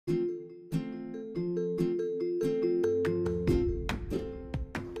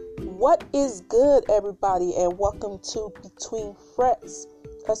What is good, everybody, and welcome to Between Frets,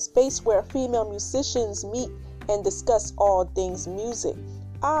 a space where female musicians meet and discuss all things music.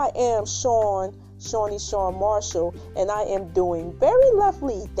 I am Shawnee Marshall, and I am doing very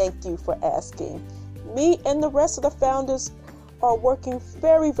lovely. Thank you for asking. Me and the rest of the founders are working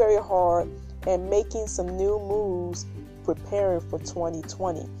very, very hard and making some new moves, preparing for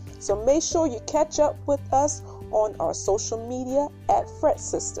 2020. So make sure you catch up with us on our social media at Fret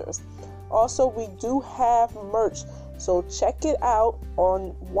Sisters. Also, we do have merch, so check it out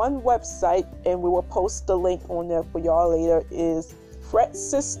on one website, and we will post the link on there for y'all later, is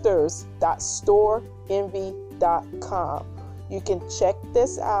fretsisters.storeenvy.com. You can check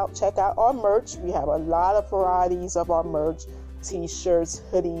out our merch. We have a lot of varieties of our merch: t-shirts,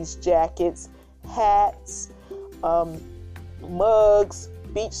 hoodies, jackets, hats, mugs,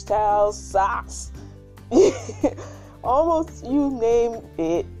 beach towels, socks. Almost you name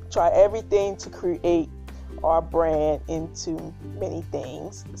it. Try everything to create our brand into many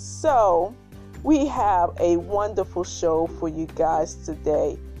things. So we have a wonderful show for you guys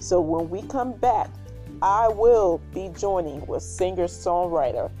today. So when we come back, I will be joining with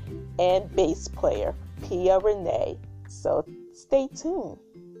singer-songwriter and bass player Pia Renee. So stay tuned.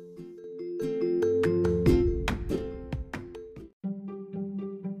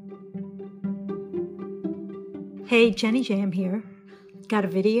 Hey, Jenny Jam here. Got a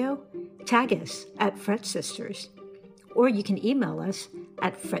video? Tag us at Fret Sisters, or you can email us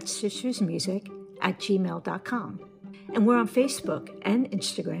at fretsistersmusic@gmail.com. And we're on Facebook and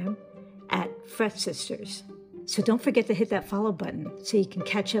Instagram at Fret Sisters. So don't forget to hit that follow button so you can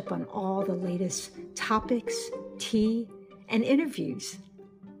catch up on all the latest topics, tea, and interviews.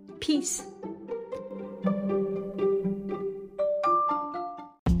 Peace.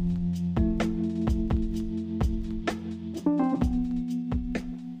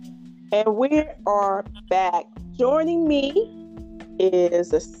 And we are back. Joining me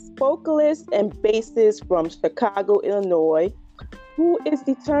is a vocalist and bassist from Chicago, Illinois, who is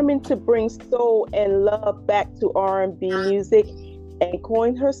determined to bring soul and love back to R&B music and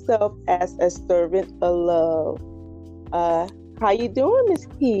coined herself as a servant of love. How you doing, Miss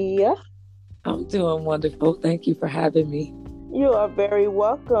Pia? I'm doing wonderful. Thank you for having me. You are very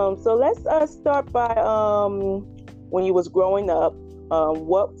welcome. So let's start by when you was growing up.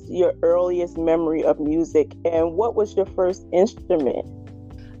 What's your earliest memory of music, and what was your first instrument?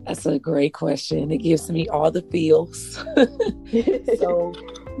 That's a great question. It gives me all the feels. So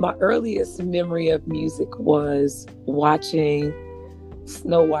my earliest memory of music was watching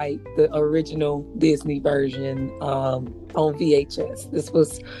Snow White, the original Disney version, on VHS. This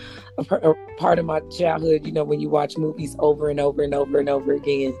was a part of my childhood, you know, when you watch movies over and over and over and over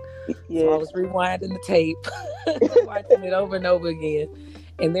again. Yeah. So I was rewinding the tape, watching it over and over again.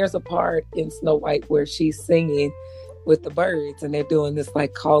 And there's a part in Snow White where she's singing with the birds, and they're doing this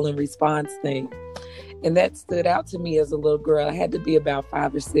like call and response thing. And that stood out to me as a little girl. I had to be about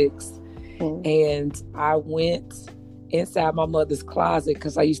 5 or 6. Mm-hmm. And I went inside my mother's closet,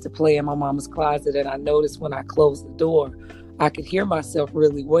 because I used to play in my mama's closet. And I noticed when I closed the door, I could hear myself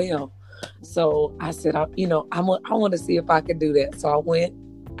really well. So I said, I want to see if I could do that. So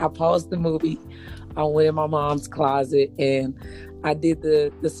I paused the movie. I went in my mom's closet and I did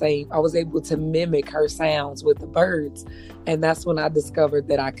the same. I was able to mimic her sounds with the birds. And that's when I discovered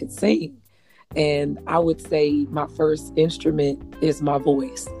that I could sing. And I would say my first instrument is my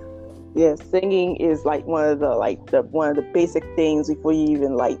voice. Yeah, singing is like one of the basic things before you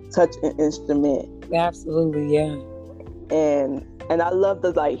even touch an instrument. Absolutely, yeah. And I love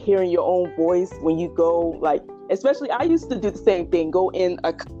the hearing your own voice when you go especially I used to do the same thing, go in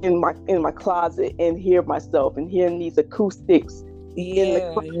my closet and hear myself and hearing these acoustics.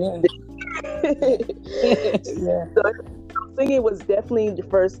 Yeah. So singing was definitely the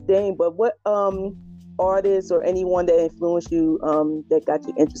first thing. But what artists or anyone that influenced you that got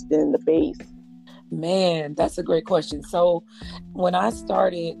you interested in the bass? Man, that's a great question. So when I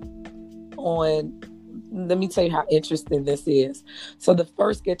started let me tell you how interesting this is. So the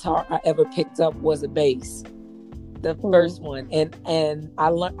first guitar I ever picked up was a bass. The first one. And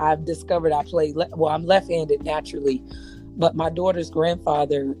I've discovered I'm left-handed naturally, but my daughter's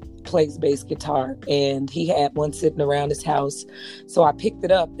grandfather plays bass guitar, and he had one sitting around his house. So I picked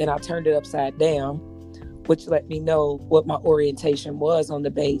it up and I turned it upside down, which let me know what my orientation was on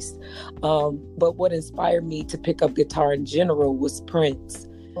the bass. But what inspired me to pick up guitar in general was Prince.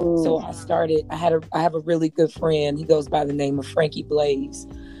 So I have a really good friend. He goes by the name of Frankie Blaze.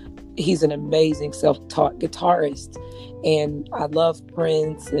 He's an amazing self-taught guitarist, and I love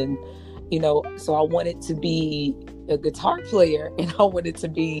Prince, and so I wanted to be a guitar player, and I wanted to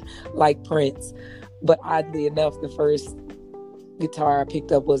be like Prince. But oddly enough, the first guitar I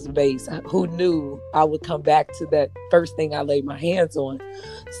picked up was bass. Who knew I would come back to that first thing I laid my hands on?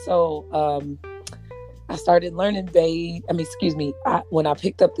 So I started learning bass. When I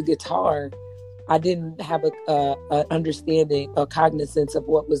picked up the guitar, I didn't have a understanding, a cognizance of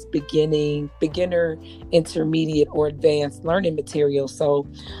what was beginner, intermediate, or advanced learning material. So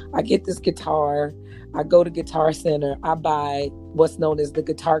I get this guitar, I go to Guitar Center, I buy what's known as the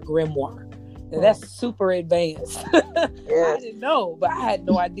Guitar Grimoire. And that's super advanced. I didn't know, but I had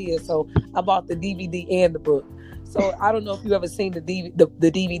no idea. So I bought the DVD and the book. So I don't know if you ever seen the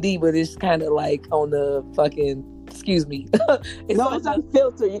DVD, but it's kind of like on the fucking, excuse me. It's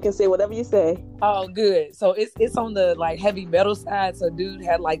unfiltered. You can say whatever you say. Oh, good. So it's on the like heavy metal side. So dude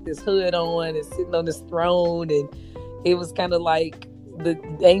had like this hood on and sitting on this throne, and it was kind of like the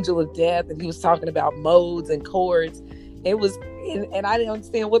angel of death, and he was talking about modes and chords. It was, and I didn't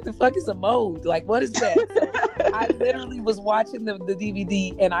understand what the fuck is a mode. Like, what is that? So I literally was watching the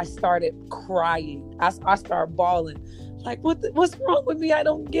DVD, and I started crying. I started bawling. Like, what's wrong with me? I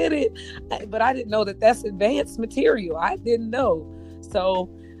don't get it. But I didn't know that that's advanced material. I didn't know. So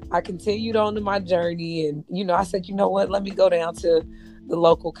I continued on to my journey, and I said, you know what? Let me go down to the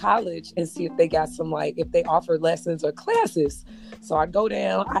local college and see if they got some, like, if they offer lessons or classes. So I go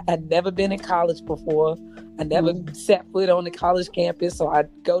down. I had never been in college before. I never set foot on the college campus. So I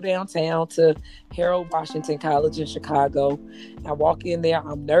go downtown to Harold Washington College in Chicago. I walk in there.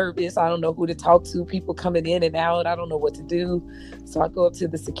 I'm nervous. I don't know who to talk to. People coming in and out. I don't know what to do. So I go up to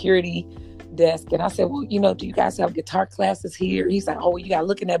the security desk and I said, well, do you guys have guitar classes here? He's like, oh, you got to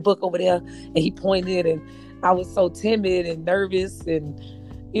look in that book over there. And he pointed, and I was so timid and nervous and,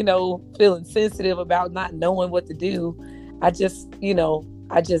 feeling sensitive about not knowing what to do. I just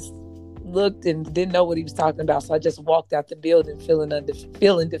looked and didn't know what he was talking about. So I just walked out the building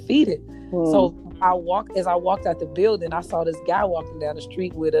feeling defeated. So as I walked out the building, I saw this guy walking down the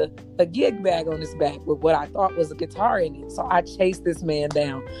street with a gig bag on his back with what I thought was a guitar in it. So I chased this man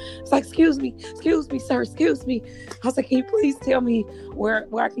down. It's like, excuse me, sir, excuse me. I was like, can you please tell me where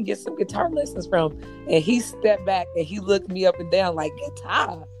I can get some guitar lessons from? And he stepped back and he looked me up and down like,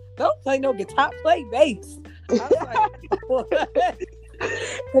 guitar? Don't play no guitar, play bass. I was like, what?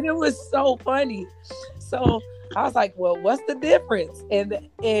 And it was so funny. So I was like, well, what's the difference? And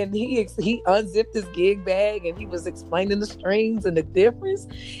he unzipped his gig bag and he was explaining the strings and the difference.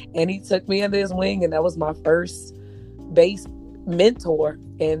 And he took me under his wing, and that was my first bass mentor.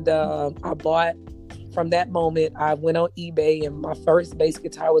 And I bought, from that moment, I went on eBay, and my first bass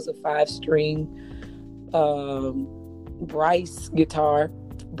guitar was a 5-string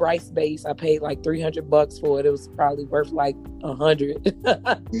Bryce bass. I paid like $300 for it. It was probably worth like $100.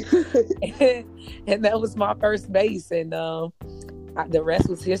 and that was my first bass. And the rest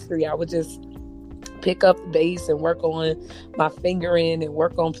was history. I would just pick up the bass and work on my fingering and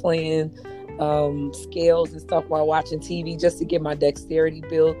work on playing scales and stuff while watching TV just to get my dexterity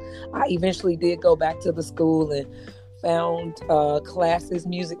built. I eventually did go back to the school and found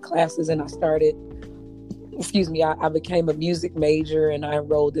music classes, and I started I became a music major, and I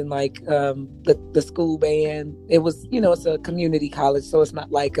enrolled in like the school band. It was, it's a community college, so it's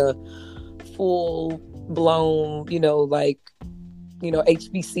not like a full blown, HBCU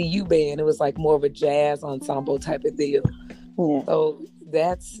band. It was like more of a jazz ensemble type of deal. Yeah. So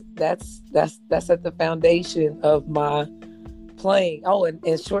that's at the foundation of my playing. Oh,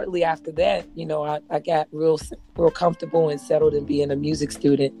 and shortly after that, I got real comfortable and settled in being a music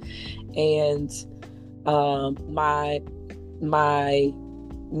student. And my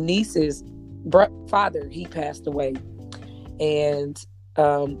niece's father, he passed away, and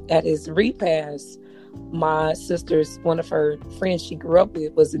at his repast, my sister's, one of her friends she grew up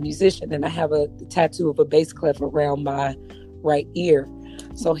with, was a musician, and I have a tattoo of a bass clef around my right ear.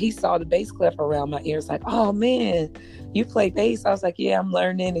 So he saw the bass clef around my ear. It's like, oh man, you play bass? I was like, yeah, I'm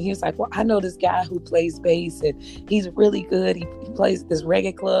learning. And he was like, well, I know this guy who plays bass, and he's really good. He plays at this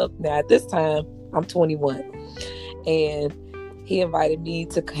reggae club. Now at this time, I'm 21, and he invited me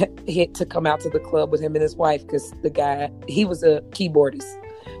to come out to the club with him and his wife, because the guy, he was a keyboardist.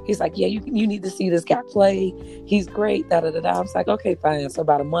 He's like, yeah, you need to see this guy play. He's great. Da da da da. I was like, okay, fine. So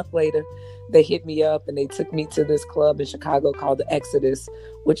about a month later, they hit me up and they took me to this club in Chicago called the Exodus,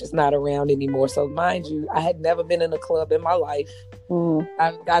 which is not around anymore. So mind you, I had never been in a club in my life.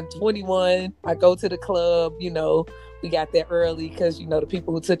 I'm 21. I go to the club, we got there early because, the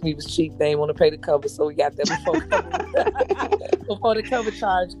people who took me was cheap. They didn't want to pay the cover. So we got there before the cover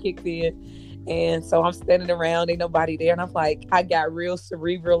charge kicked in. And so I'm standing around, ain't nobody there. And I'm like, I got real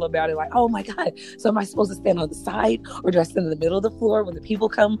cerebral about it. Like, oh my God. So am I supposed to stand on the side, or do I stand in the middle of the floor when the people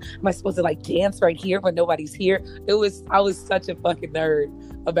come? Am I supposed to like dance right here when nobody's here? I was such a fucking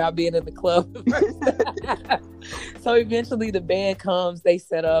nerd about being in the club. So eventually the band comes, they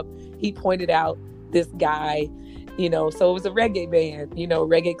set up, he pointed out this guy, so it was a reggae band,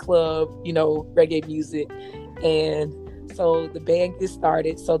 reggae club, reggae music. And so the band gets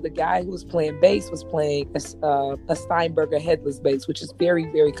started. So the guy who was playing bass was playing a Steinberger headless bass, which is very,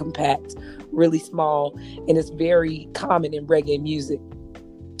 very compact, really small, and it's very common in reggae music.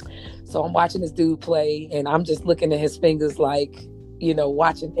 So I'm watching this dude play, and I'm just looking at his fingers like,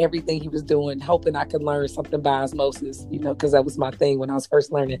 watching everything he was doing, hoping I could learn something by osmosis, because that was my thing when I was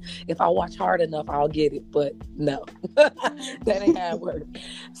first learning. If I watch hard enough, I'll get it. But no, that ain't how it worked.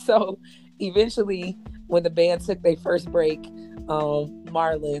 So eventually, when the band took their first break,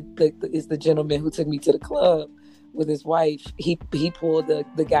 Marlon is the gentleman who took me to the club with his wife. He pulled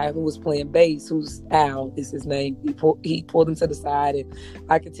the guy who was playing bass, who's Al is his name. He pulled him to the side, and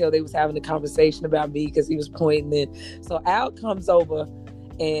I could tell they was having a conversation about me because he was pointing in. So Al comes over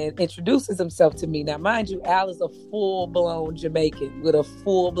and introduces himself to me. Now, mind you, Al is a full-blown Jamaican with a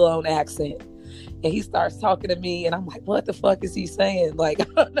full-blown accent. And he starts talking to me, and I'm like, what the fuck is he saying? Like, I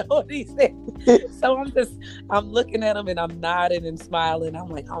don't know what he's saying. So I'm looking at him, and I'm nodding and smiling. I'm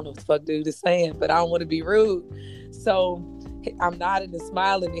like, I don't know what the fuck dude is saying, but I don't want to be rude. So I'm nodding and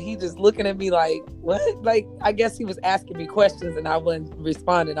smiling, and he just looking at me like, what? Like, I guess he was asking me questions, and I wasn't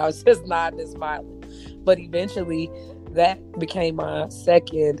responding. I was just nodding and smiling. But eventually, that became my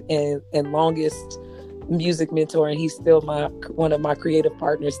second and longest music mentor, and he's still one of my creative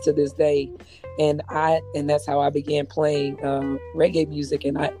partners to this day. And that's how I began playing reggae music,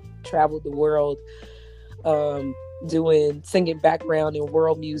 and I traveled the world singing background in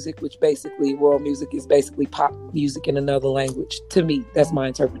world music, which basically world music is basically pop music in another language. To me, that's my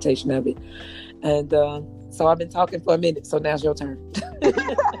interpretation of it. And so I've been talking for a minute, so now's your turn.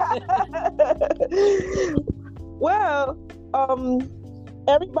 Well,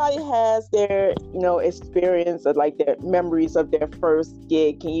 everybody has their, experience of like their memories of their first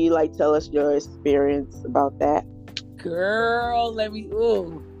gig. Can you like tell us your experience about that? Girl,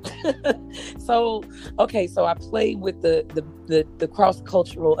 So I played with the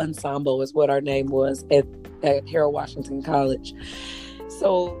cross-cultural ensemble is what our name was at Harold Washington College.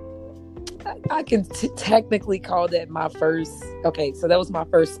 So I can technically call that my first. So that was my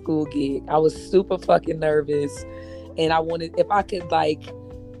first school gig. I was super fucking nervous, and I wanted, if I could like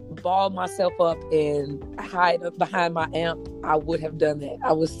ball myself up and hide up behind my amp, I would have done that.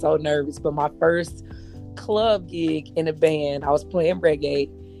 I was so nervous. But my first club gig in a band, I was playing reggae,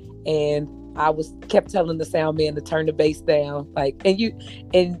 and I kept telling the sound man to turn the bass down. Like, and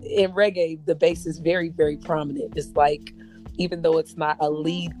in reggae, the bass is very, very prominent. It's like, even though it's not a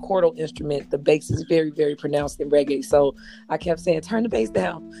lead chordal instrument, the bass is very, very pronounced in reggae. So I kept saying, turn the bass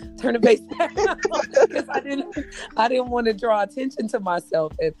down, turn the bass down. Because I didn't want to draw attention to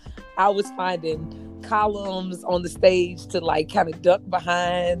myself. And I was finding columns on the stage to like kind of duck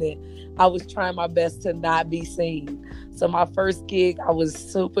behind. And I was trying my best to not be seen. So my first gig, I was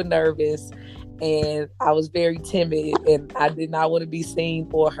super nervous, and I was very timid, and I did not want to be seen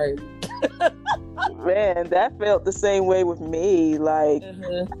or heard. Man, that felt the same way with me. Like,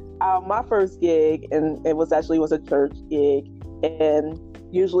 my first gig, and it was a church gig, and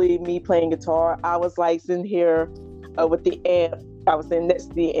usually me playing guitar, I was like sitting here with the amp. I was sitting next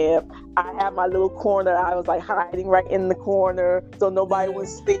to the amp. I had my little corner. I was like hiding right in the corner so nobody would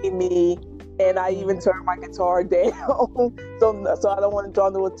see me. And I even turned my guitar down so I don't want to draw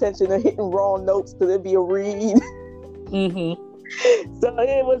no attention to hitting wrong notes because it'd be a reed. So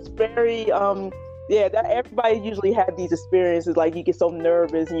it was very that everybody usually had these experiences, like you get so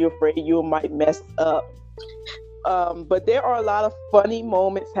nervous and you're afraid you might mess up. But there are a lot of funny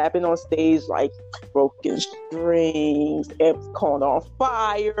moments happen on stage, like broken strings, amps caught on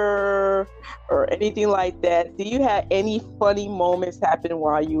fire, or anything like that. Do you have any funny moments happen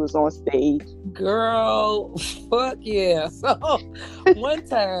while you was on stage? Girl, fuck yeah. So one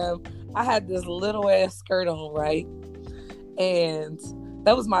time I had this little ass skirt on, right? And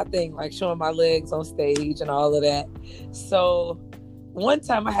that was my thing, like showing my legs on stage and all of that. So one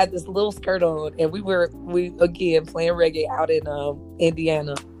time I had this little skirt on, and we again playing reggae out in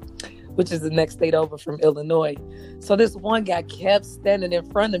Indiana, which is the next state over from Illinois. So this one guy kept standing in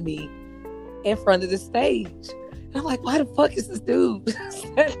front of me, in front of the stage. And I'm like, why the fuck is this dude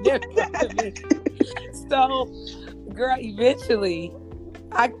standing in front of me? So, girl, eventually,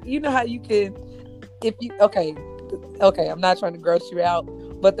 you know how you can, I'm not trying to gross you out,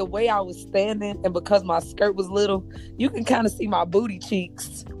 But the way I was standing, and because my skirt was little, you can kind of see my booty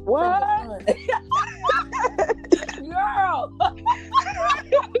cheeks. What? From the front. Girl.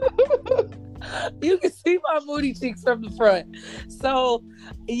 You can see my booty cheeks from the front. So,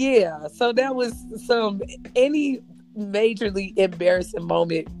 yeah. So that was any majorly embarrassing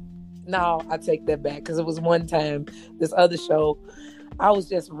moment. No, I take that back, because it was one time, this other show, I was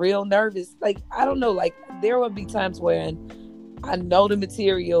just real nervous. Like, I don't know, like, there would be times when I know the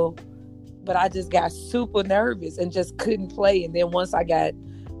material, but I just got super nervous and just couldn't play. And then once I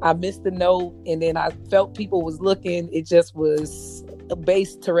missed the note, and then I felt people was looking, it just was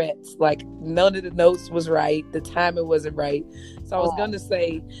bass Tourette's. Like, none of the notes was right. The timing wasn't right. So I was going to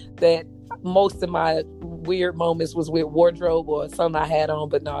say that most of my weird moments was with wardrobe or something I had on,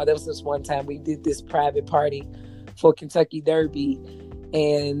 but no, there was this one time we did this private party for Kentucky Derby,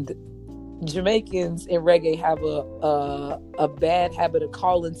 and Jamaicans in reggae have a bad habit of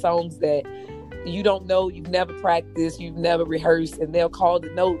calling songs that you don't know, you've never practiced, you've never rehearsed, and they'll call the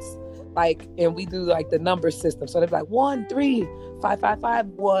notes like, and we do like the number system. So they're like 1 3 5 5 5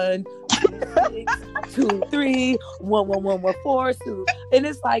 1 6 2 3 1 1 1 1 4 2, and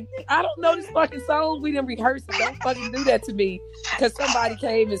it's like, I don't know this fucking song. We didn't rehearse it. Don't fucking do that to me, because somebody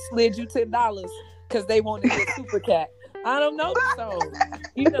came and slid you $10 because they wanted to get Super Cat. I don't know the song,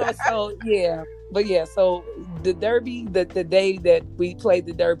 so yeah. But yeah, so the Derby, the day that we played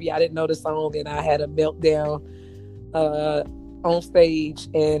the Derby, I didn't know the song, and I had a meltdown on stage,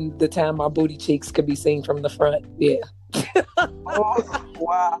 and the time my booty cheeks could be seen from the front. Yeah. Oh,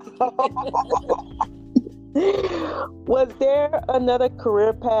 wow. Was there another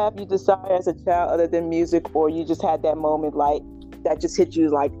career path you desired as a child other than music, or you just had that moment like that just hit you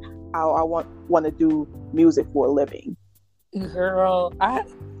like, I want to do music for a living? Girl, I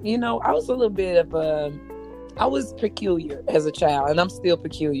was a little bit of I was peculiar as a child, and I'm still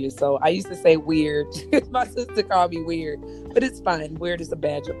peculiar. So I used to say weird. My sister called me weird, but it's fine. Weird is a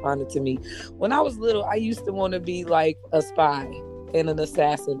badge of honor to me. When I was little, I used to want to be like a spy and an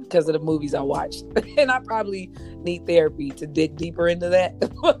assassin because of the movies I watched. And I probably need therapy to dig deeper into that.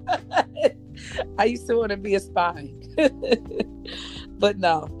 I used to want to be a spy. But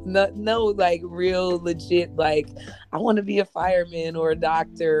no, like real legit, like I want to be a fireman or a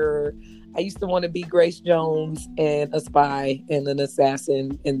doctor. Or I used to want to be Grace Jones and a spy and an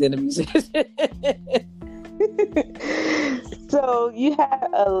assassin and then a musician. So you had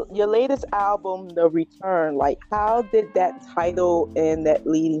your latest album, The Return. Like, how did that title and that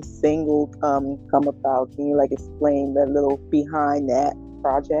leading single come about? Can you like explain the little behind that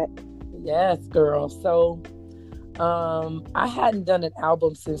project? Yes, girl. So I hadn't done an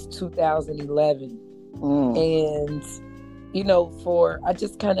album since 2011. And I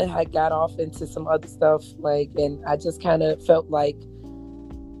just kind of had got off into some other stuff, like, and I just kind of felt like,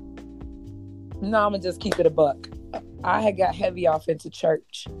 no, I'm gonna just keep it a buck. I had got heavy off into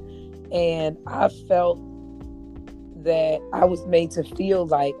church, and I felt that I was made to feel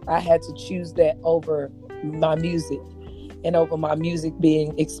like I had to choose that over my music and over my music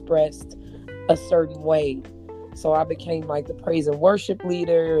being expressed a certain way. So I became like the praise and worship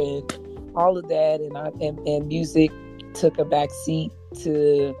leader and all of that, and music took a back seat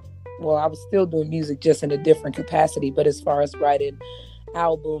to, well, I was still doing music just in a different capacity, but as far as writing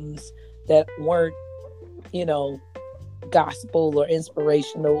albums that weren't, gospel or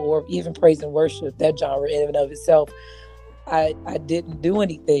inspirational or even praise and worship, that genre in and of itself, I didn't do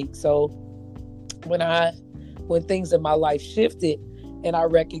anything. So when things in my life shifted and I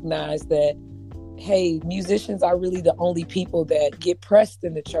recognized that, hey, musicians are really the only people that get pressed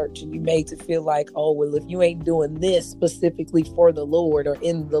in the church, and you made to feel like, oh, well, if you ain't doing this specifically for the Lord or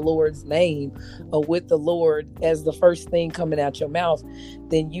in the Lord's name or with the Lord as the first thing coming out your mouth,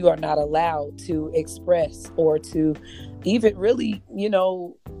 then you are not allowed to express or to even really,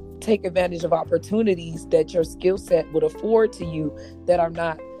 take advantage of opportunities that your skill set would afford to you that are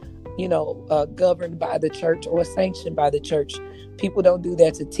not, governed by the church or sanctioned by the church. People don't do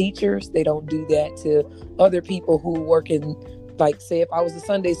that to teachers. They don't do that to other people who work in, like, say, if I was a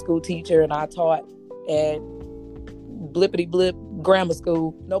Sunday school teacher and I taught at Blippity Blip Grammar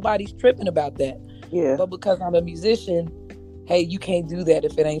School, nobody's tripping about that. Yeah. But because I'm a musician, hey, you can't do that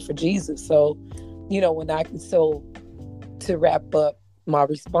if it ain't for Jesus. So, to wrap up my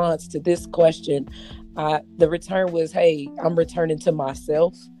response to this question, the return was, hey, I'm returning to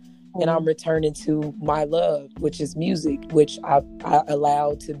myself. And I'm returning to my love, which is music, which I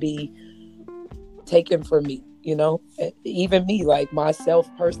allowed to be taken from me, even me, like myself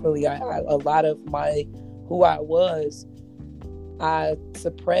personally, a lot of who I was, I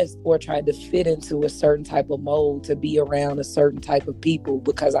suppressed or tried to fit into a certain type of mold to be around a certain type of people,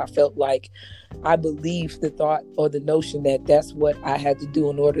 because I felt like I believed the thought or the notion that that's what I had to do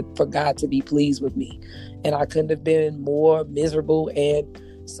in order for God to be pleased with me. And I couldn't have been more miserable and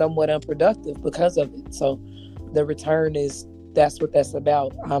somewhat unproductive because of it. So the return that's what that's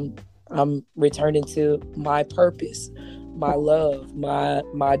about. I'm returning to my purpose, my love, my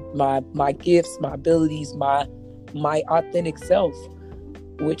gifts, my abilities, my authentic self,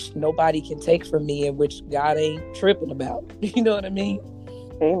 which nobody can take from me and which God ain't tripping about. You know what I mean?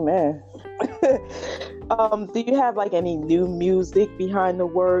 Amen. Do you have like any new music behind the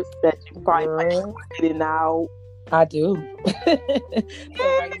words that you probably putting out? I do. So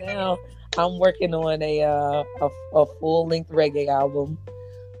right now I'm working on a full-length reggae album,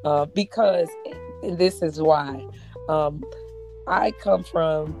 because, and this is why, I come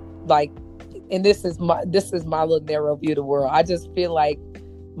from like, and this is my little narrow view of the world. I just feel like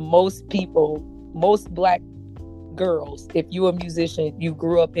most Black girls, if you're a musician, you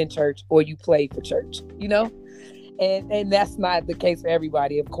grew up in church or you play for church, you know? And that's not the case for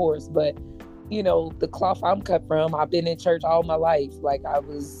everybody, of course, but you know, the cloth I'm cut from, I've been in church all my life. Like I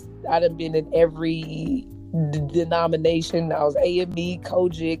done been in every denomination. I was AME,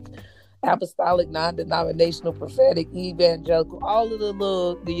 Kojic, apostolic, non-denominational, prophetic, evangelical, all of the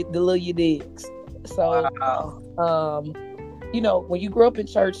little you digs. So, wow. You know, when you grew up in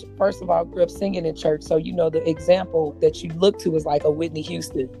church, first of all, I grew up singing in church. So, you know, the example that you look to is like a Whitney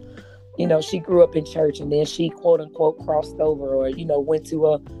Houston. You know, she grew up in church and then she quote unquote crossed over, or, you know, went to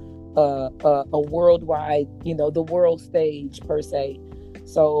a worldwide, you know, the world stage per se.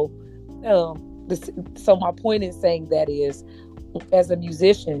 So, so my point in saying that is, as a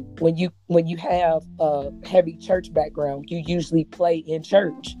musician, when you have a heavy church background, you usually play in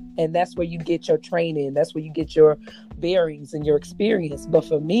church, and that's where you get your training. That's where you get your bearings and your experience. But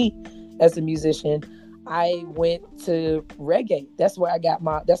for me, as a musician, I went to reggae. That's where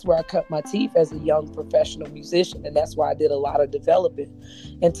I cut my teeth as a young professional musician, and that's why I did a lot of developing.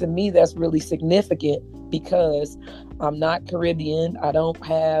 And to me, that's really significant because I'm not Caribbean. I don't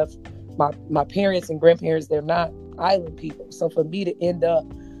have my parents and grandparents. They're not island people. So for me to end up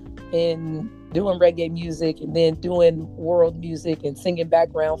in doing reggae music and then doing world music and singing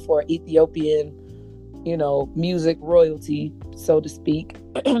background for Ethiopian, you know, music royalty, so to speak,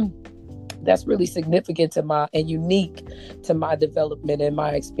 that's really significant to my and unique to my development and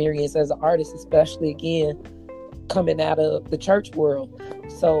my experience as an artist, especially again coming out of the church world.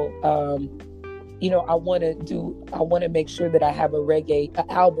 So you know, I want to make sure that I have an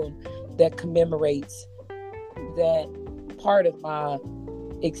album that commemorates that part of my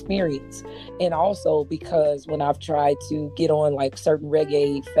experience. And also because when I've tried to get on like certain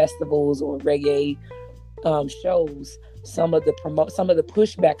reggae festivals or reggae shows, some of the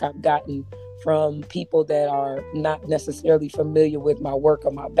pushback I've gotten from people that are not necessarily familiar with my work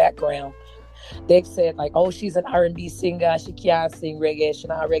or my background, they've said like, oh, she's an R&B singer, she can't sing reggae, she's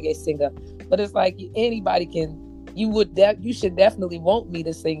not a reggae singer. But it's like anybody can. You should definitely want me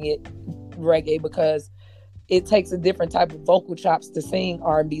to sing it reggae, because it takes a different type of vocal chops to sing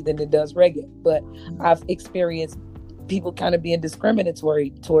R&B than it does reggae. But I've experienced people kind of being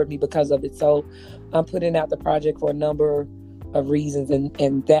discriminatory toward me because of it. So I'm putting out the project for a number of reasons,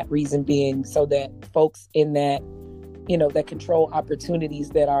 and that reason being so that folks in that, you know, that control opportunities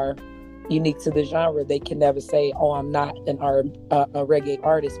that are unique to the genre, they can never say, oh, I'm not a reggae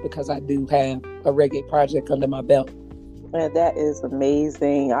artist, because I do have a reggae project under my belt. And that is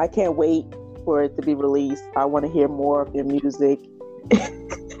amazing. I can't wait for it to be released. I want to hear more of your music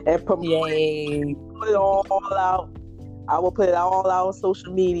and promote it. Put it all out. I will put it all out on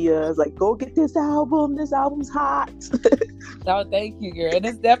social media. It's like, go get this album. This album's hot. Oh, thank you, girl. And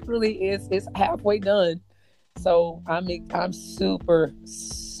it's definitely it's halfway done. So I'm super,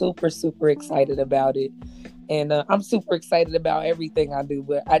 super, super excited about it. And I'm super excited about everything I do.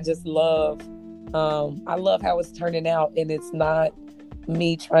 But I just love how it's turning out. And it's not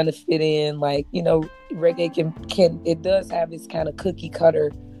me trying to fit in, like, you know, reggae can it does have its kind of cookie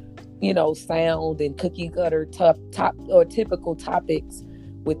cutter, you know, sound and cookie cutter top or typical topics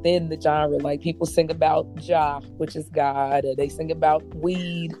within the genre. Like people sing about Jah, which is God, or they sing about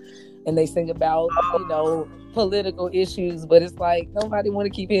weed, and they sing about, you know, political issues, but it's like nobody want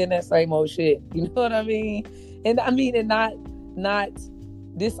to keep hearing that same old shit. You know what I mean? And not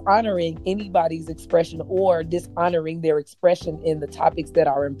dishonoring anybody's expression or dishonoring their expression in the topics that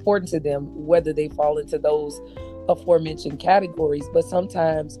are important to them, whether they fall into those aforementioned categories. But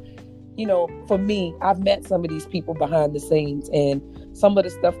sometimes, you know, for me, I've met some of these people behind the scenes, and some of the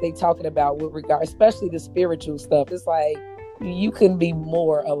stuff they talking about with regard, especially the spiritual stuff, it's like, you couldn't be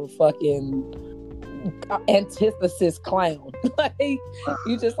more of a fucking antithesis clown. Like,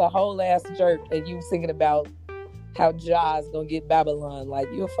 you just a whole ass jerk, and you thinking about how Ja's gonna get Babylon.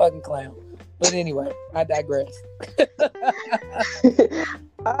 Like, you a fucking clown. But anyway, I digress.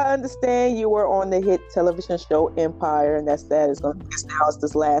 I understand you were on the hit television show Empire, and that's that. It's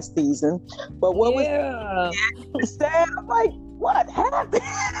this last season. But what was sad? I'm like, what happened?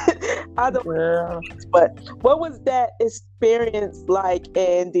 I don't know. But what was that experience like?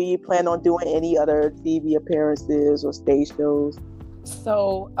 And do you plan on doing any other TV appearances or stage shows?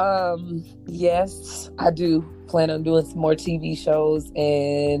 So, yes, I do plan on doing some more TV shows,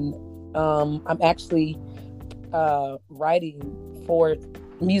 and I'm actually writing for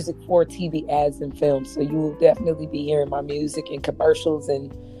music for TV ads and films. So you will definitely be hearing my music in commercials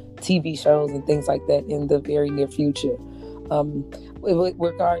and TV shows and things like that in the very near future. With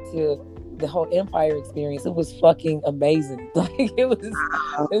regard to the whole Empire experience, it was fucking amazing. Like, it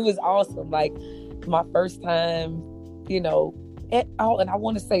was awesome. Like, my first time, and I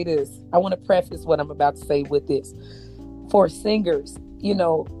want to say this. I want to preface what I'm about to say with this. For singers,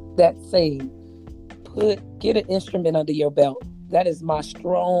 that saying, get an instrument under your belt. That is my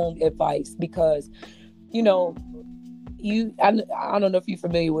strong advice, because, I don't know if you're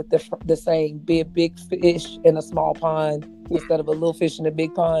familiar with the saying, be a big fish in a small pond instead of a little fish in a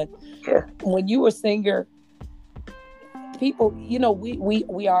big pond. Yeah. When you a singer, people,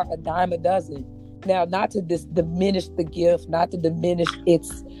 we are a dime a dozen. Now, not to diminish the gift, not to diminish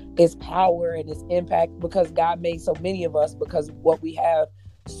its power and its impact, because God made so many of us, because what we have,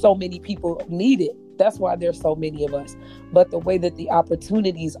 so many people need it. That's why there's so many of us. But the way that the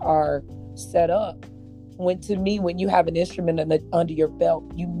opportunities are set up, when you have an instrument under your belt,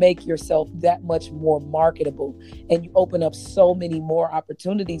 you make yourself that much more marketable, and you open up so many more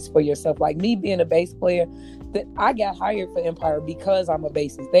opportunities for yourself. Like me being a bass player, that I got hired for Empire because I'm a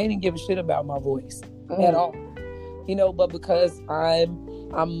bassist. They didn't give a shit about my voice at all, but because I'm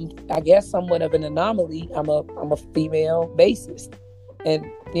I guess somewhat of an anomaly. I'm a female bassist, and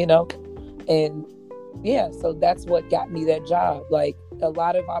so that's what got me that job. Like, a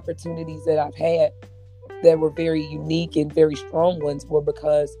lot of opportunities that I've had that were very unique and very strong ones were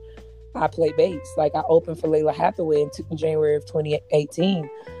because I play bass. Like, I opened for Lalah Hathaway in January of 2018.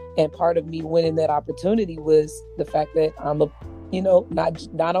 And part of me winning that opportunity was the fact that I'm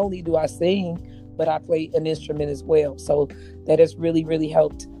not only do I sing, but I play an instrument as well. So that has really, really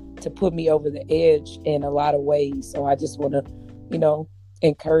helped to put me over the edge in a lot of ways. So I just want to,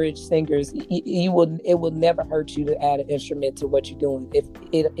 encourage singers. It will never hurt you to add an instrument to what you're doing. If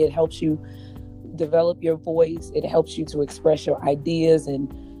it helps you develop your voice, it helps you to express your ideas,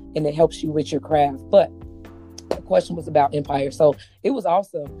 and it helps you with your craft. But the question was about Empire, so it was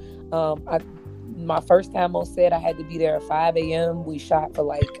awesome. My first time on set, I had to be there at 5 a.m. We shot for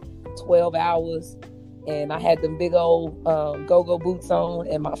like 12 hours, and I had them big old go-go boots on,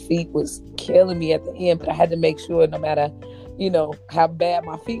 and my feet was killing me at the end, but I had to make sure, no matter how bad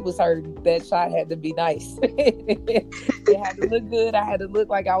my feet was hurting, that shot had to be nice. It had to look good. I had to look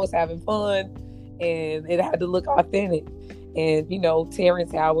like I was having fun, and it had to look authentic. And,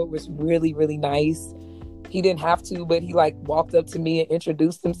 Terrence Howard was really, really nice. He didn't have to, but he walked up to me and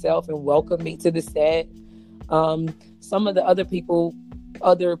introduced himself and welcomed me to the set. Some of the other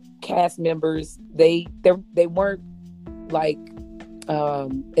cast members, they weren't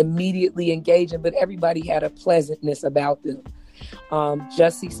immediately engaging, but everybody had a pleasantness about them.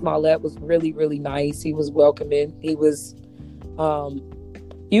 Jussie Smollett was really, really nice. He was welcoming. He was,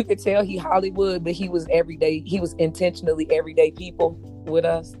 you could tell he Hollywood, but he was everyday. He was intentionally everyday people with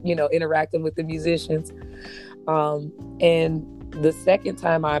us, interacting with the musicians. And the second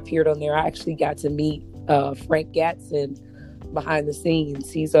time I appeared on there, I actually got to meet Frank Gatson behind the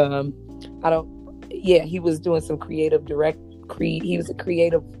scenes. He's he was doing some he was a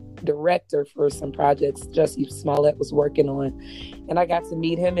creative director for some projects Jussie Smollett was working on, and I got to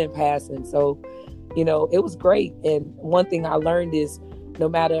meet him in passing. So, it was great. And one thing I learned is, no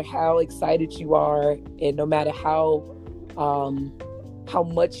matter how excited you are, and no matter how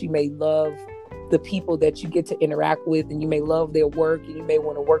much you may love the people that you get to interact with, and you may love their work, and you may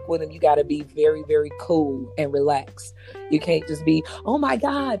want to work with them, you got to be very, very cool and relaxed. You can't just be, oh my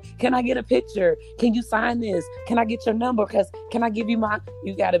God, can I get a picture? Can you sign this? Can I get your number? Can I give you my?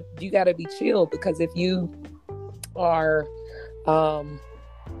 You gotta be chill, because if you are a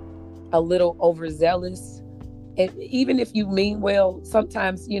little overzealous, and even if you mean well,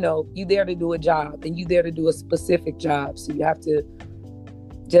 sometimes you're there to do a job, and you're there to do a specific job, so you have to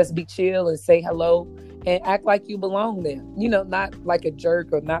just be chill and say hello and act like you belong there. Not like a jerk,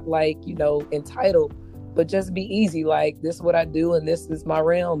 or not like, entitled, but just be easy. Like, this is what I do, and this is my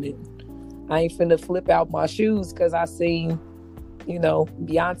realm, and I ain't finna flip out my shoes because I seen,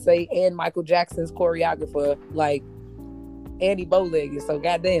 Beyonce and Michael Jackson's choreographer, like, Annie Bowlegged. So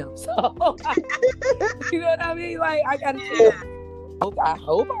goddamn. So you know what I mean? Like, I gotta I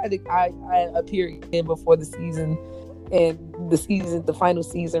hope I appear again before the season and the final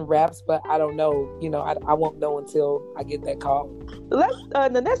season wraps, but I don't know. I won't know until I get that call.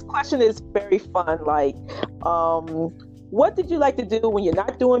 The next question is very fun. Like, what did you like to do when you're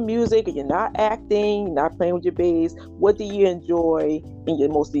not doing music and you're not acting, you're not playing with your bass? What do you enjoy in your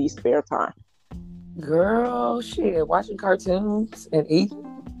most of your spare time? Girl, shit, watching cartoons and eating.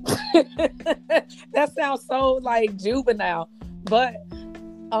 That sounds so like juvenile, but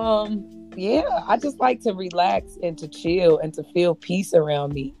I just like to relax and to chill and to feel peace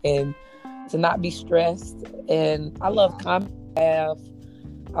around me and to not be stressed. And I love comedy.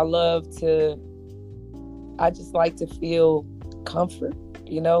 I just like to feel comfort,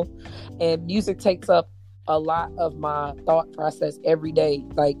 and music takes up a lot of my thought process every day.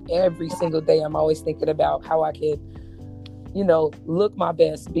 Like, every single day, I'm always thinking about how I can, look my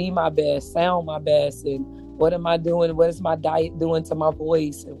best, be my best, sound my best, and what am I doing? What is my diet doing to my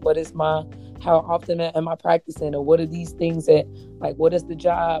voice? And how often am I practicing? Or what are these things what is the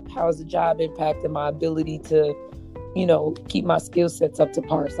job? How is the job impacting my ability to, keep my skill sets up to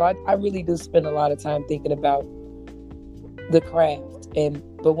par? So I really do spend a lot of time thinking about the craft.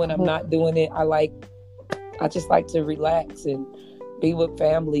 But when I'm not doing it, I just like to relax and be with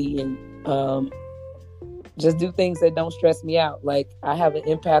family and just do things that don't stress me out. Like, I have an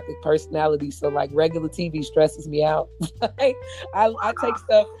empathic personality, so like regular TV stresses me out. Like, I take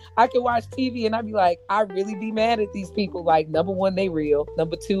stuff, I can watch TV and I be like, I really be mad at these people. Like, number one, they real.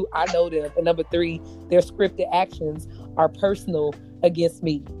 Number two, I know them. And number three, their scripted actions are personal against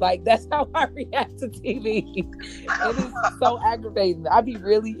me. Like, that's how I react to TV. It is so aggravating. I be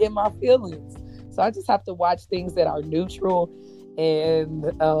really in my feelings. So I just have to watch things that are neutral and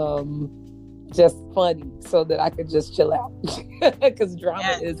just funny so that I could just chill out. Because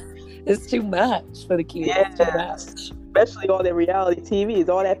drama is too much for the kids. Yeah. Especially all that reality TV,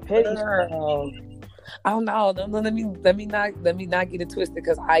 all that petty. I don't know. Let me not get it twisted,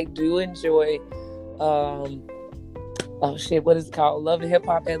 because I do enjoy what is it called? Love and Hip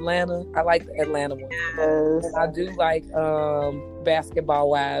Hop Atlanta. I like the Atlanta one. Yes. And I do like Basketball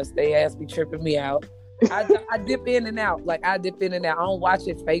Wives. They ass be tripping me out. I dip in and out. Like, I dip in and out. I don't watch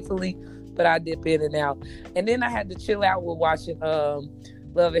it faithfully, but I dip in and out. And then I had to chill out with watching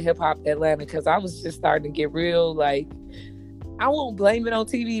Love and Hip Hop Atlanta, because I was just starting to get real, like, I won't blame it on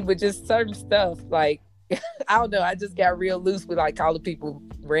TV, but just certain stuff, like, I don't know, I just got real loose with, like, calling people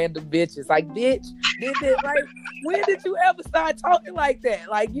random bitches. Like, bitch, like, when did you ever start talking like that?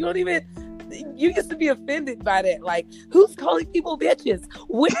 Like, you used to be offended by that. Like, who's calling people bitches?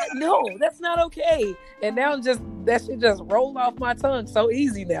 When? No, that's not okay. And now that shit just roll off my tongue so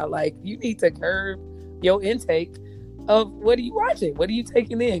easy now. Like, you need to curb your intake of what are you watching? What are you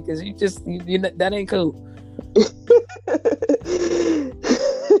taking in? Because that ain't cool.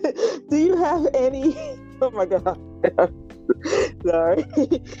 Do you have any? Oh my God. Sorry.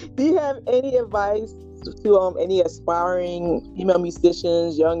 Do you have any advice to any aspiring female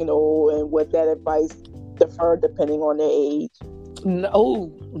musicians, young and old, and would that advice differ depending on their age?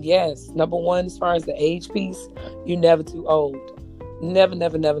 No, yes. Number one, as far as the age piece, you're never too old. Never.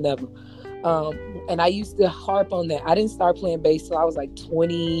 And I used to harp on that. I didn't start playing bass till I was like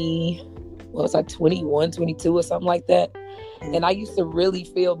 21, 22 or something like that. And I used to really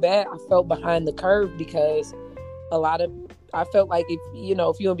feel bad. I felt behind the curve because I felt like if you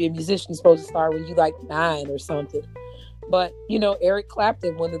want to be a musician, you're supposed to start when you like 9 or something. But, Eric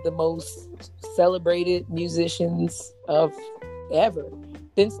Clapton, one of the most celebrated musicians of ever,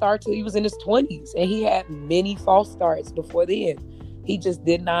 didn't start till he was in his 20s. And he had many false starts before then. He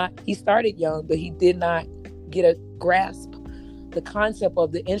started young, but he did not get a grasp the concept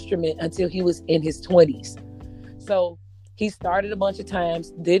of the instrument until he was in his 20s. So he started a bunch of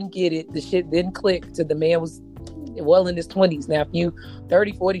times, didn't get it. The shit didn't click till the man was well in his 20s. Now, if you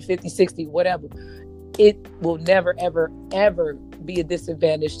 30, 40, 50, 60, whatever, it will never, ever, ever be a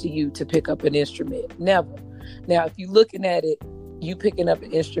disadvantage to you to pick up an instrument. Never. Now, if you're looking at it, you picking up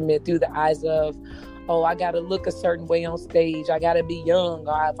an instrument through the eyes of, oh, I got to look a certain way on stage. I got to be young.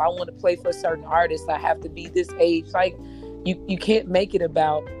 Or if I want to play for a certain artist, I have to be this age. Like, you can't make it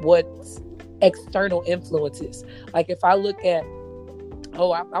about what's external influences. Like, if I look at,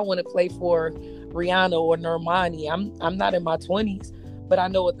 I want to play for Rihanna or Normani, I'm not in my 20s, but I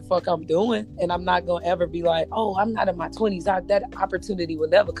know what the fuck I'm doing, and I'm not gonna ever be like, oh, I'm not in my 20s. That opportunity will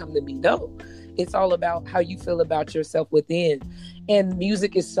never come to me. No, it's all about how you feel about yourself within. And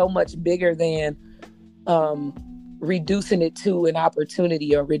music is so much bigger than reducing it to an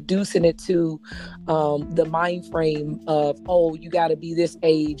opportunity, or reducing it to the mind frame of, oh, you got to be this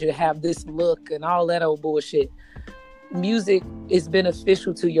age and have this look and all that old bullshit. Music is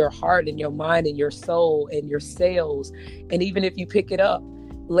beneficial to your heart and your mind and your soul and your cells. And even if you pick it up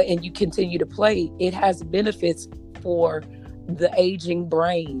and you continue to play, it has benefits for the aging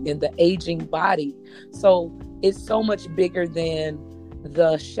brain and the aging body. So it's so much bigger than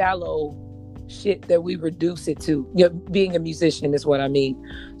the shallow shit that we reduce it to. Being a musician is what I mean.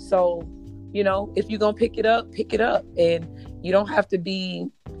 So, if you're gonna pick it up, and you don't have to be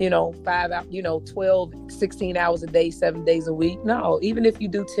 5 out, 12, 16 hours a day, 7 days a week. No, even if you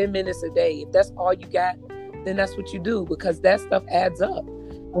do 10 minutes a day, if that's all you got, then that's what you do, because that stuff adds up.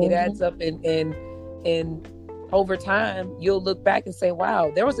 Mm-hmm. It adds up, and over time you'll look back and say,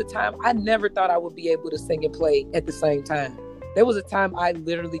 wow, there was a time I never thought I would be able to sing and play at the same time. There was a time I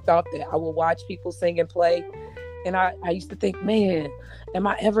literally thought that I would watch people sing and play, and I used to think, man, am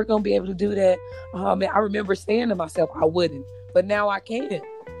I ever gonna be able to do that? Man, I remember saying to myself I wouldn't, but now I can.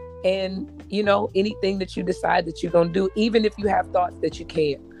 And anything that you decide that you're gonna do, even if you have thoughts that you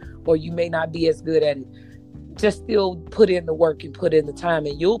can't, or you may not be as good at it, just still put in the work and put in the time,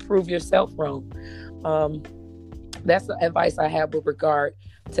 and you'll prove yourself wrong. That's the advice I have with regard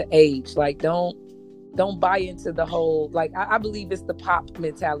to age. Like, don't buy into the whole, like, I believe it's the pop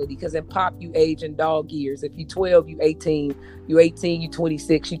mentality, because in pop you age in dog years. If you 12, you 18, you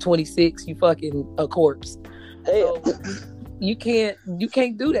 26, you 26, you fucking a corpse. So you can't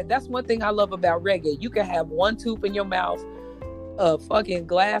do that. That's one thing I love about reggae. You can have one tooth in your mouth, a fucking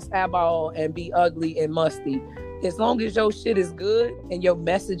glass eyeball, and be ugly and musty. As long as your shit is good and your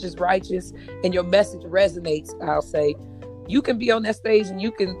message is righteous and your message resonates, I'll say, you can be on that stage and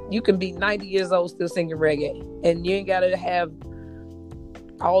you can be 90 years old still singing reggae, and you ain't gotta have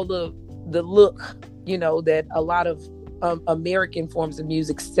all the look, that a lot of American forms of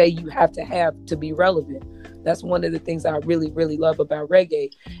music say you have to be relevant. That's one of the things I really, really love about reggae.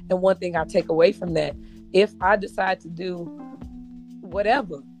 And one thing I take away from that, if I decide to do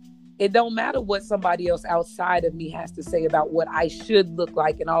whatever, it don't matter what somebody else outside of me has to say about what I should look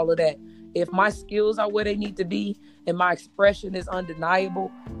like and all of that. If my skills are where they need to be and my expression is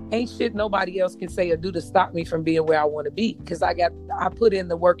undeniable, ain't shit nobody else can say or do to stop me from being where I want to be. Because I put in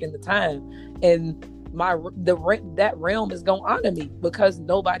the work and the time, and that realm is gonna honor me, because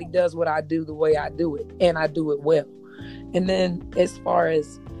nobody does what I do the way I do it, and I do it well. And then as far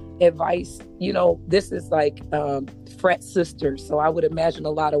as advice, this is like Fret Sisters, so I would imagine a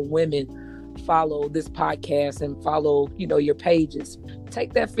lot of women follow this podcast and follow your pages.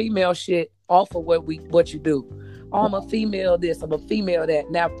 Take that female shit off of what you do. Oh, I'm a female this, I'm a female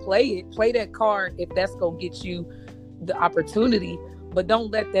that. Now play that card if that's gonna get you the opportunity, but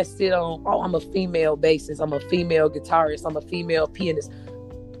don't let that sit on, oh, I'm a female bassist, I'm a female guitarist, I'm a female pianist.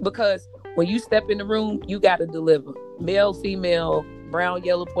 Because when you step in the room, you gotta deliver. Male, female, brown,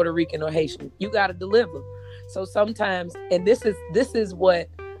 yellow, Puerto Rican, or Haitian, you gotta deliver. So sometimes, and this is what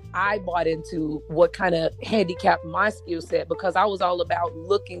I bought into, what kind of handicapped my skill set, because I was all about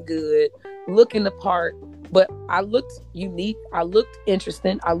looking good, looking the part, but I looked unique, I looked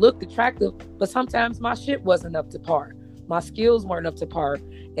interesting, I looked attractive, but sometimes my shit wasn't up to par. My skills weren't up to par,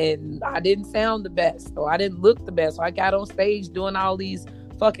 and I didn't sound the best, or I didn't look the best. So I got on stage doing all these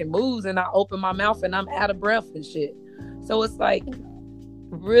fucking moves, and I open my mouth and I'm out of breath and shit. So it's like,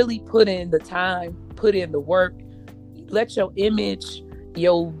 really put in the time, put in the work, let your image,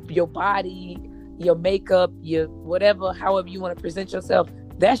 your body, your makeup, your whatever, however you want to present yourself,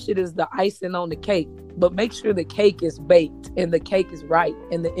 that shit is the icing on the cake. But make sure the cake is baked and the cake is right,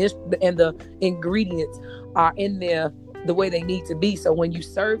 and the ingredients are in there the way they need to be. So when you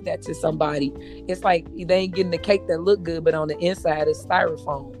serve that to somebody, it's like they ain't getting the cake that look good, but on the inside is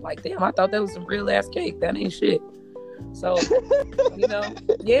styrofoam. Like, damn, I thought that was some real ass cake. That ain't shit. So,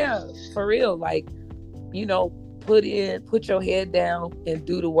 yeah, for real. Like, put your head down and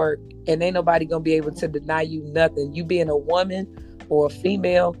do the work, and ain't nobody gonna be able to deny you nothing. You being a woman or a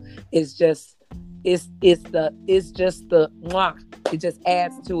female is just the mwah. It just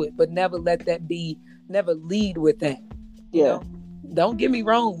adds to it, but never never lead with that. Don't get me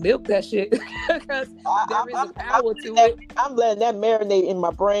wrong, milk that shit, because there is a power to it. I'm letting that marinate in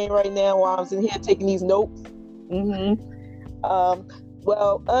my brain right now while I'm sitting here taking these notes. Mm-hmm.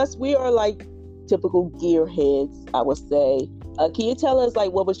 Well, we are like typical gearheads, I would say. Can you tell us,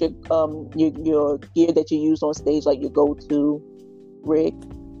 like, what was your gear that you used on stage, like your go-to? rig?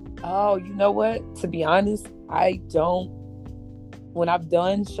 Oh, you know what? To be honest, I don't. When I've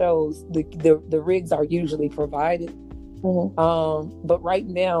done shows, the rigs are usually provided. But right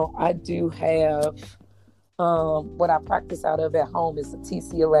now, I do have what I practice out of at home is the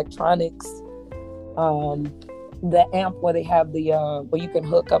TC Electronics. The amp where they have the where you can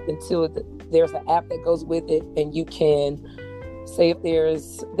hook up into it. There's an app that goes with it, and you can say if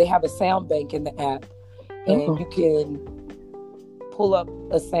they have a sound bank in the app, and you can pull up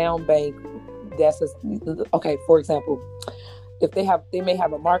a sound bank okay, for example, if they may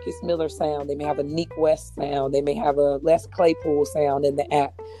have a Marcus Miller sound, they may have a Neek West sound, they may have a Les Claypool sound in the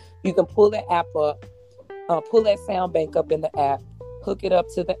app. You can pull the app up, pull that sound bank up in the app, hook it up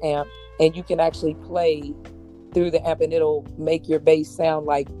to the amp, and you can actually play through the app, and it'll make your bass sound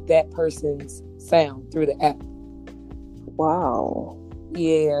like that person's sound through the app. Wow.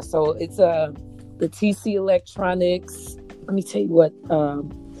 Yeah, so it's the TC Electronics. Let me tell you what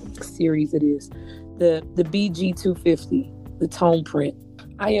series it is. The BG250. The tone print.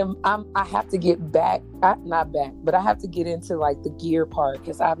 I have to get back, not back, but I have to get into like the gear part,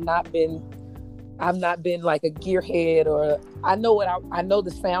 because I've not been like a gearhead, or I know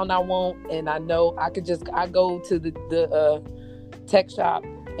the sound I want, and I know I go to the tech shop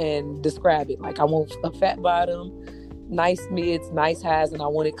and describe it. Like I want a fat bottom, nice mids, nice highs, and I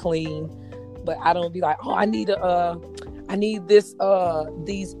want it clean. But I don't be like, oh, I need this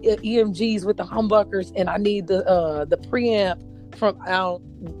these EMGs with the humbuckers, and I need the preamp from.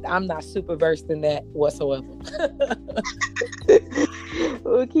 I'm not super versed in that whatsoever.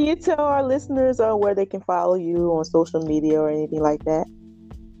 Well, can you tell our listeners where they can follow you on social media or anything like that?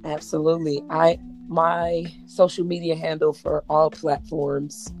 Absolutely. My social media handle for all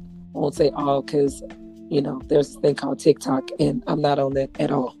platforms, I won't say all because there's a thing called TikTok, and I'm not on that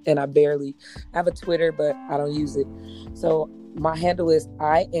at all. And I have a Twitter, but I don't use it. So my handle is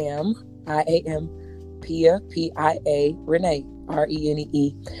I am Pia, Pia Renee,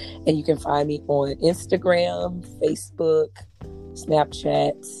 Renee. And you can find me on Instagram, Facebook,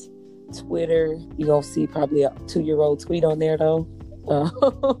 Snapchat, Twitter. You're going to see probably a 2-year-old tweet on there, though.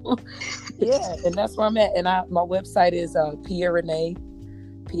 Yeah, and that's where I'm at. And my website is Pia Renee,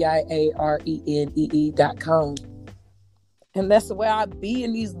 PIARENEE.com. And that's the way I be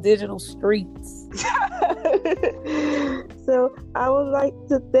in these digital streets. So I would like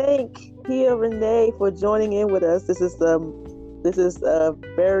to thank Pia Renee for joining in with us. This is a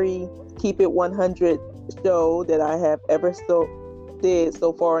very Keep It 100 show that I have ever did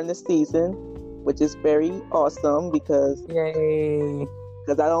so far in the season, which is very awesome because Yay.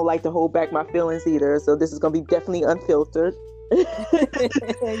 I don't like to hold back my feelings either. So this is going to be definitely unfiltered.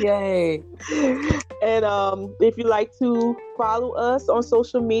 Yay. And if you like to follow us on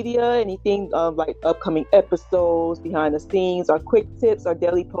social media, anything like upcoming episodes, behind the scenes, our quick tips, our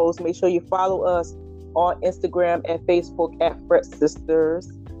daily posts, make sure you follow us on Instagram and Facebook at Fret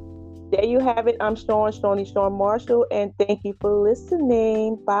Sisters. There you have it. I'm Shawn Marshall, and thank you for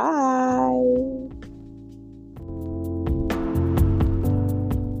listening. Bye.